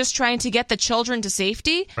he was just trying to get the children to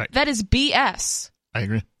safety. Right. That is BS. I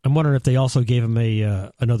agree. I'm wondering if they also gave him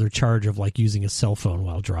another charge of like using a cell phone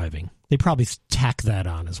while driving. They probably tack that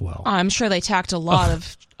on as well. I'm sure they tacked a lot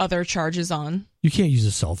of other charges on. You can't use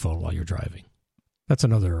a cell phone while you're driving. That's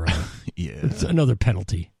another it's another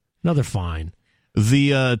penalty, another fine.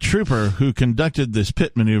 The trooper who conducted this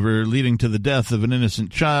pit maneuver leading to the death of an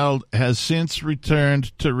innocent child has since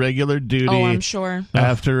returned to regular duty. Oh, I'm sure.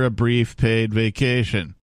 After a brief paid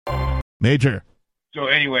vacation. Major. So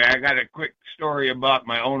anyway, I got a quick story about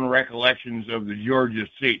my own recollections of the Georgia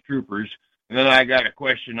State Troopers, and then I got a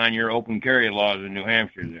question on your open carry laws in New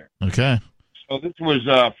Hampshire there. Okay. So this was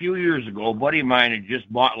a few years ago. A buddy of mine had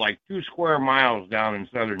just bought like 2 square miles down in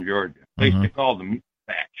southern Georgia. They called the Meat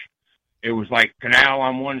Patch. It was like canal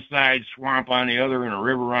on one side, swamp on the other, and a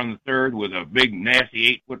river on the third, with a big,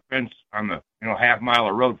 nasty 8-foot fence on the half mile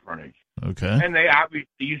of road frontage. Okay. And they obviously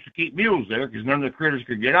used to keep mules there because none of the critters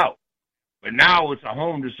could get out. But now it's a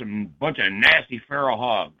home to some bunch of nasty feral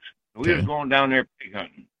hogs. So we was going down there pig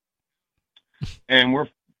hunting, and we're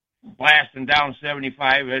blasting down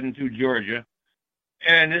 75 heading to Georgia.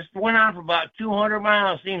 And this went on for about 200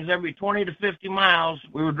 miles. Seems every 20 to 50 miles,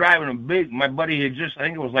 we were driving a big. My buddy had just, I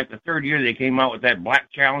think it was like the third year they came out with that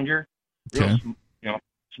black Challenger, real,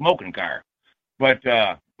 smoking car. But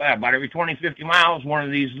about every 20, 50 miles, one of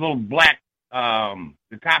these little black,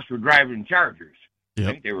 the cops were driving Chargers. Yep.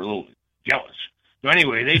 I think they were a little jealous. So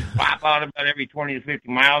anyway, they'd pop out about every 20 to 50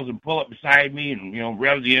 miles and pull up beside me and,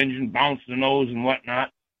 rev the engine, bounce the nose and whatnot,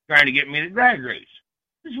 trying to get me to drag race.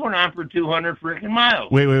 This went on for 200 freaking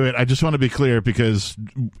miles. Wait. I just want to be clear because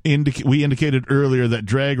we indicated earlier that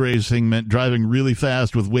drag racing meant driving really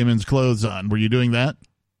fast with women's clothes on. Were you doing that?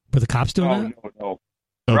 Were the cops doing that? No.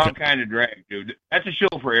 Wrong kind of drag, dude. That's a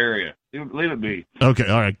chauffeur area. Leave it be. Okay,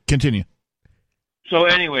 all right. Continue. So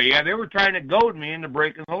anyway, they were trying to goad me into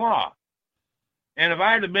breaking the law. And if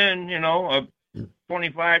I'd have been, a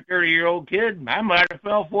 25, 30-year-old kid, I might have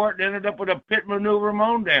fell for it and ended up with a pit maneuver my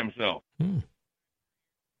own damn self.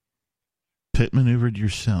 Pit maneuvered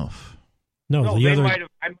yourself? No, I might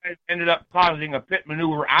have ended up causing a pit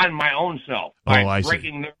maneuver on my own self by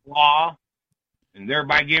breaking their law and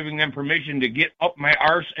thereby giving them permission to get up my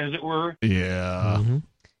arse, as it were. Yeah. Mm-hmm.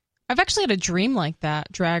 I've actually had a dream like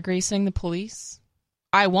that, drag racing the police.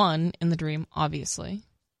 I won in the dream, obviously.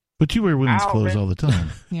 But you wear women's clothes all the time.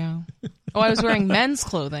 Yeah. I was wearing men's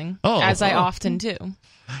clothing, as I often do.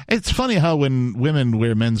 It's funny how when women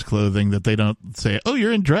wear men's clothing that they don't say, "Oh,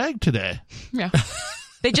 you're in drag today." Yeah.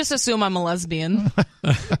 They just assume I'm a lesbian.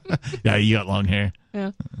 Yeah, you got long hair.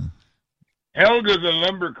 Yeah. Helga the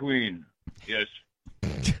Lumber Queen. Yes.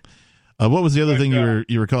 What was the other thing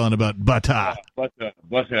you were calling about?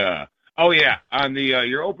 Oh yeah, on the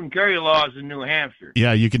your open carry laws in New Hampshire.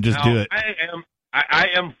 Yeah, you can just do it. I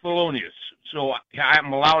am felonious, so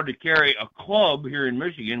I'm allowed to carry a club here in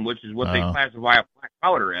Michigan, which is what they classify a black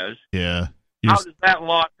powder as. Yeah. How does that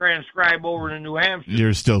law transcribe over to New Hampshire?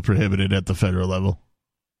 You're still prohibited at the federal level.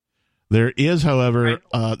 There is, however,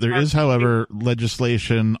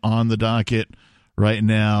 legislation on the docket right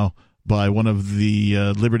now by one of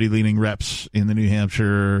the liberty-leaning reps in the New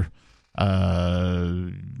Hampshire.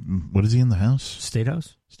 What is he in the House? State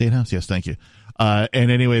House. State House. Yes, thank you. And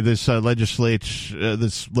anyway, this legislation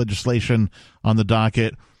on the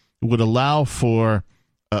docket would allow for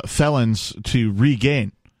felons to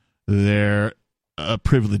regain their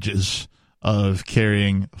privileges of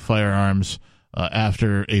carrying firearms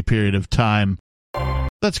after a period of time.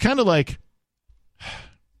 That's kind of like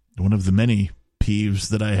one of the many peeves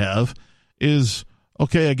that I have is,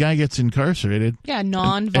 okay, a guy gets incarcerated. Yeah,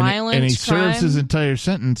 nonviolent and he crime. serves his entire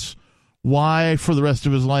sentence. Why, for the rest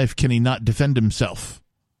of his life, can he not defend himself?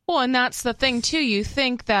 Well, and that's the thing, too. You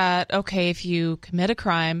think that, okay, if you commit a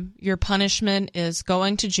crime, your punishment is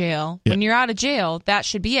going to jail. Yeah. When you're out of jail, that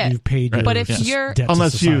should be it. You've paid your But if you're... debt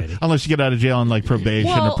unless to you society. get out of jail on like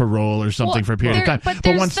probation or parole or something for a period of time.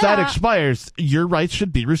 But once that expires, your rights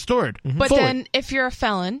should be restored. But fully. then if you're a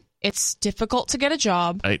felon, it's difficult to get a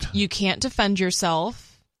job. Right. You can't defend yourself.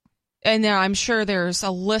 And I'm sure there's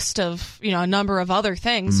a list of, a number of other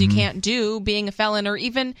things you can't do being a felon, or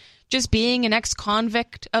even just being an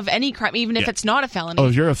ex-convict of any crime, even if it's not a felony. Oh,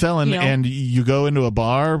 if you're a felon and you go into a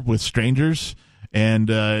bar with strangers and,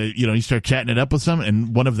 you start chatting it up with some,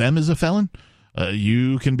 and one of them is a felon,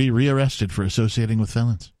 you can be rearrested for associating with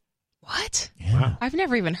felons. What? Yeah. Wow. I've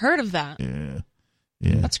never even heard of that. Yeah.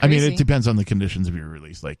 That's crazy. I mean, it depends on the conditions of your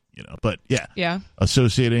release, but yeah. Yeah.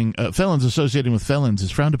 Felons associating with felons is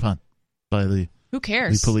frowned upon by the Who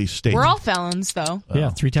cares? The police state. We're all felons, though. Yeah,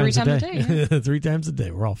 3 times a day. Yeah. 3 times a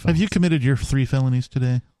day. We're all felons. Have you committed your 3 felonies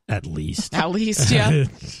today? At least. At least, yeah.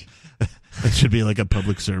 That should be like a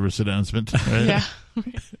public service announcement, right? Yeah.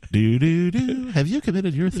 Do. Have you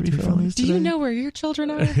committed your 3 felonies today? Do you know where your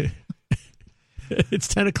children are? It's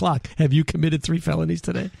 10 o'clock. Have you committed 3 felonies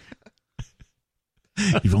today?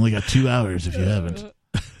 You've only got 2 hours if you haven't.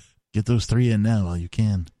 Get those 3 in now while you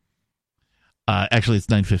can. Actually, it's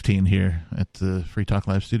 9:15 here at the Free Talk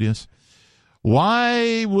Live studios.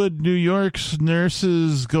 Why would New York's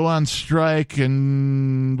nurses go on strike,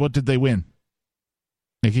 and what did they win?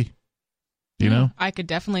 Nikki, do you know? I could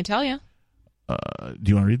definitely tell you. Do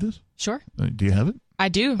you want to read this? Sure. Do you have it? I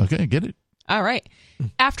do. Okay, get it. All right.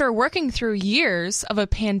 After working through years of a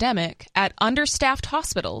pandemic at understaffed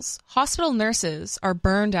hospitals, hospital nurses are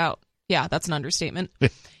burned out. Yeah, that's an understatement.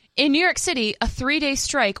 In New York City, a 3-day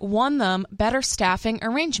strike won them better staffing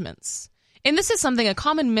arrangements. And this is a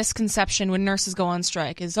common misconception when nurses go on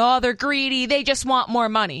strike is, they're greedy, they just want more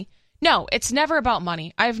money. No, it's never about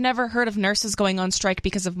money. I've never heard of nurses going on strike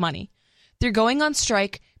because of money. They're going on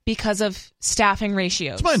strike because of staffing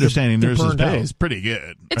ratios. It's my understanding nurses' pay is pretty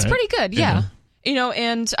good. It's pretty good, yeah.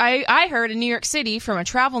 And I heard in New York City from a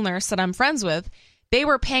travel nurse that I'm friends with, they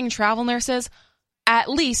were paying travel nurses at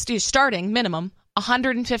least, starting minimum,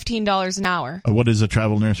 $115 an hour. What is a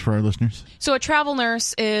travel nurse for our listeners? So a travel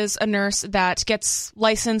nurse is a nurse that gets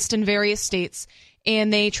licensed in various states,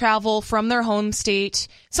 and they travel from their home state.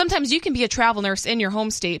 Sometimes you can be a travel nurse in your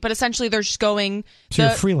home state, but essentially they're just going... So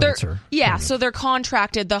you're a freelancer. Yeah, so they're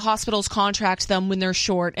contracted. The hospitals contract them when they're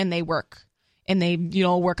short, and they work. And they,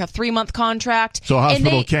 work a 3-month contract. So a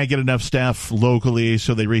hospital can't get enough staff locally,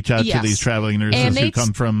 so they reach out to these traveling nurses who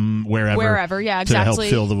come from wherever. Yeah, exactly.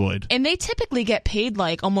 To help fill the void. And they typically get paid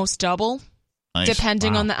almost double,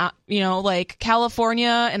 depending on the, like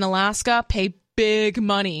California and Alaska pay big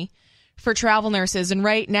money for travel nurses. And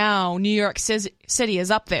right now, New York City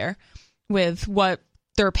is up there with what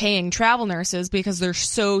they're paying travel nurses because they're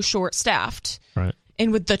so short-staffed. Right.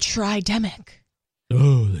 And with the tridemic.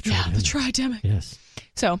 Oh, the tridemic. Yeah, the tridemic. Yes.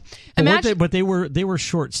 So, imagine, but they were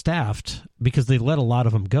short-staffed because they let a lot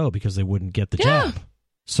of them go because they wouldn't get the job.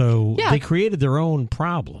 So they created their own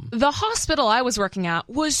problem. The hospital I was working at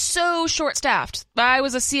was so short-staffed. I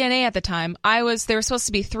was a CNA at the time. There were supposed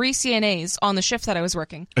to be 3 CNAs on the shift that I was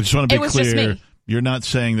working. I just want to be clear. Just me. You're not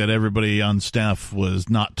saying that everybody on staff was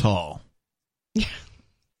not tall.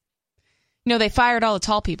 No, they fired all the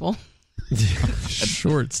tall people.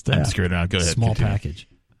 Short staff. I'm screwed around. Go ahead. Small package.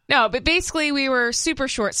 No, but basically we were super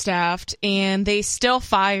short staffed and they still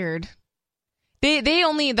fired.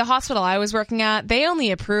 The hospital I was working at, they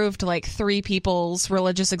only approved 3 people's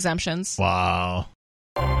religious exemptions. Wow.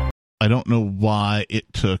 I don't know why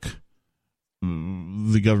it took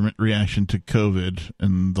the government reaction to COVID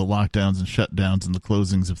and the lockdowns and shutdowns and the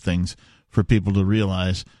closings of things for people to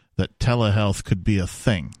realize that telehealth could be a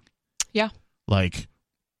thing. Yeah.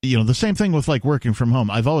 The same thing with working from home.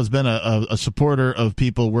 I've always been a supporter of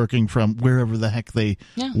people working from wherever the heck they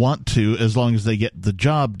want to, as long as they get the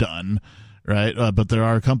job done, right? But there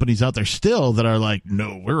are companies out there still that are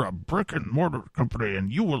no, we're a brick and mortar company,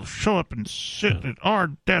 and you will show up and sit at our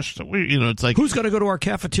desk. That it's who's going to go to our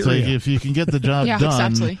cafeteria? If you can get the job done,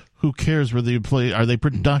 exactly. Who cares where the employee are? They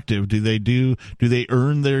productive? Do they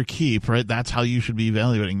earn their keep? Right? That's how you should be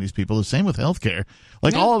evaluating these people. The same with healthcare.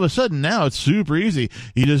 All of a sudden now it's super easy.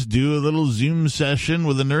 You just do a little Zoom session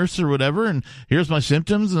with a nurse or whatever, and here's my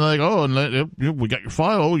symptoms, and we got your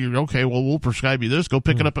file. You're okay. Well, we'll prescribe you this. Go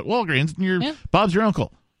pick it up at Walgreens, and Bob's your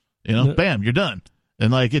uncle. Bam, you're done.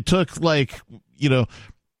 And it took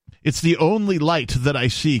it's the only light that I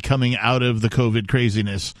see coming out of the COVID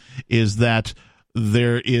craziness is that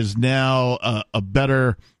there is now a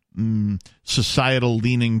better societal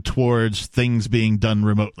leaning towards things being done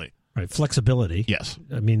remotely. Right, flexibility. Yes.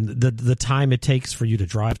 I mean, the time it takes for you to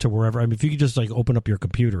drive to wherever. I mean, if you could just open up your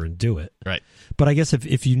computer and do it. Right. But I guess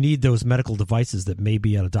if you need those medical devices that may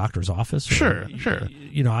be at a doctor's office. Sure. I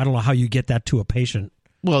don't know how you get that to a patient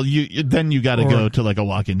Well, then you got to go to like a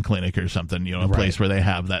walk-in clinic or something, a place where they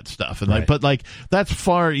have that stuff, and but that's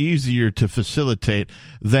far easier to facilitate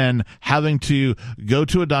than having to go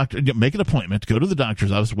to a doctor, make an appointment, go to the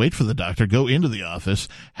doctor's office, wait for the doctor, go into the office,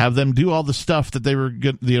 have them do all the stuff that they were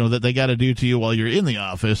good, that they got to do to you while you're in the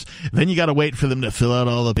office. Then you got to wait for them to fill out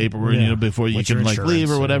all the paperwork, before you can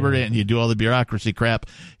leave or whatever, and you do all the bureaucracy crap,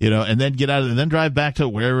 and then get out and then drive back to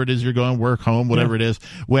wherever it is you're going, work, home, whatever it is.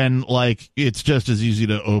 When it's just as easy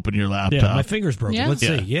to open your laptop. Yeah, my finger's broken. Yeah. Let's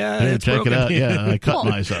see. Yeah, it's check broken. it out. Yeah, I cut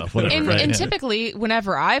myself. Whatever. And typically,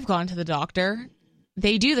 whenever I've gone to the doctor,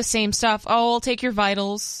 they do the same stuff. Oh, I'll take your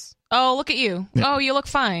vitals. Oh, look at you. Yeah. Oh, you look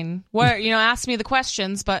fine. What? Ask me the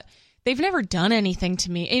questions, but they've never done anything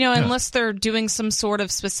to me. Unless they're doing some sort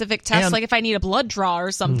of specific test, like if I need a blood draw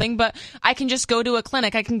or something. But I can just go to a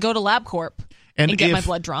clinic. I can go to LabCorp and get my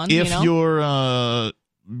blood drawn. If your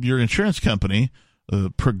insurance company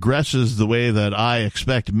progresses the way that I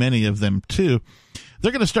expect many of them to,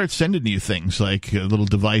 they're going to start sending you things like little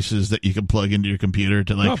devices that you can plug into your computer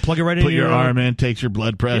to plug it right put in your arm in, takes your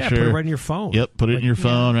blood pressure. Yeah, put it right in your phone. Yep, put it in your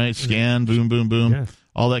phone, right? Scan, boom, boom, boom,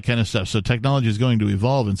 all that kind of stuff. So technology is going to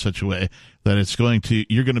evolve in such a way that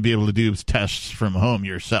you're going to be able to do tests from home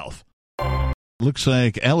yourself. Looks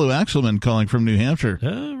like Alu Axelman calling from New Hampshire.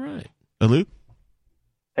 All right. Alu?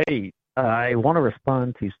 Hey. I want to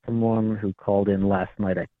respond to someone who called in last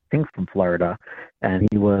night, I think from Florida, and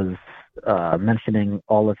he was mentioning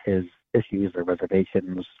all of his issues or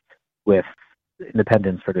reservations with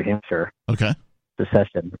independence for New Hampshire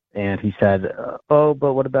secession. And he said, but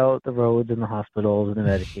what about the roads and the hospitals and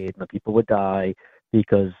the Medicaid and the people would die?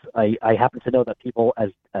 Because I happen to know that people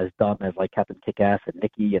as dumb as like Captain Kickass and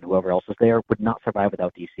Nikki and whoever else is there would not survive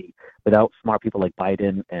without D.C. Without smart people like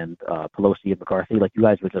Biden and Pelosi and McCarthy. Like, you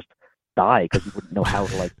guys would just die because you wouldn't know how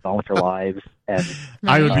to balance your lives. And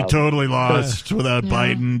I would be totally lost without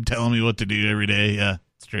Biden telling me what to do every day. Yeah,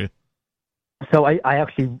 it's true. So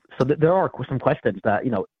there are some questions that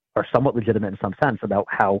are somewhat legitimate in some sense about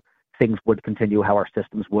how things would continue, how our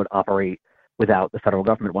systems would operate without the federal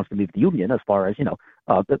government once we leave the union, as far as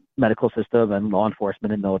the medical system and law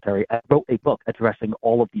enforcement and military. I wrote a book addressing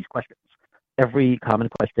all of these questions. Every common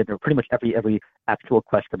question, or pretty much every actual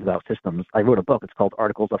question about systems. I wrote a book. It's called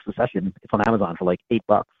Articles of Secession. It's on Amazon for like $8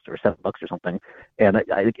 or $7 or something. And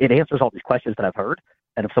it answers all these questions that I've heard.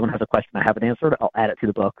 And if someone has a question I haven't answered, I'll add it to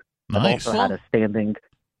the book. Nice. I've also had a standing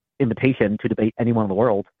invitation to debate anyone in the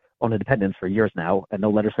world on independence for years now, and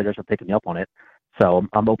no legislators have taken me up on it. So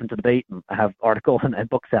I'm open to debate, and I have articles and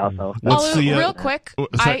books out. So real quick,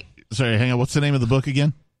 sorry, hang on. What's the name of the book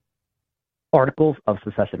again? Articles of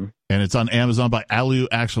Secession. And it's on Amazon by Alu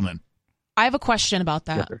Axelman. I have a question about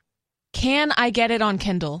that. Yes, can I get it on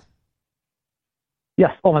Kindle?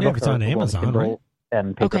 Yes. All my books it's on Amazon, Kindle right?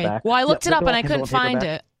 And paperback. Okay. Well, I looked it up and I couldn't find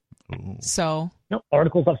it. So. No,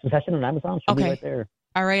 Articles of Secession on Amazon should be right there.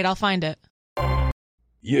 All right, I'll find it.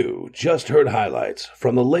 You just heard highlights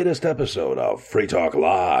from the latest episode of Free Talk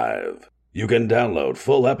Live. You can download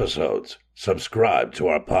full episodes, subscribe to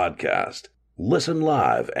our podcast, listen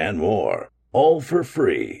live, and more, all for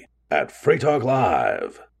free at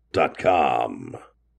freetalklive.com.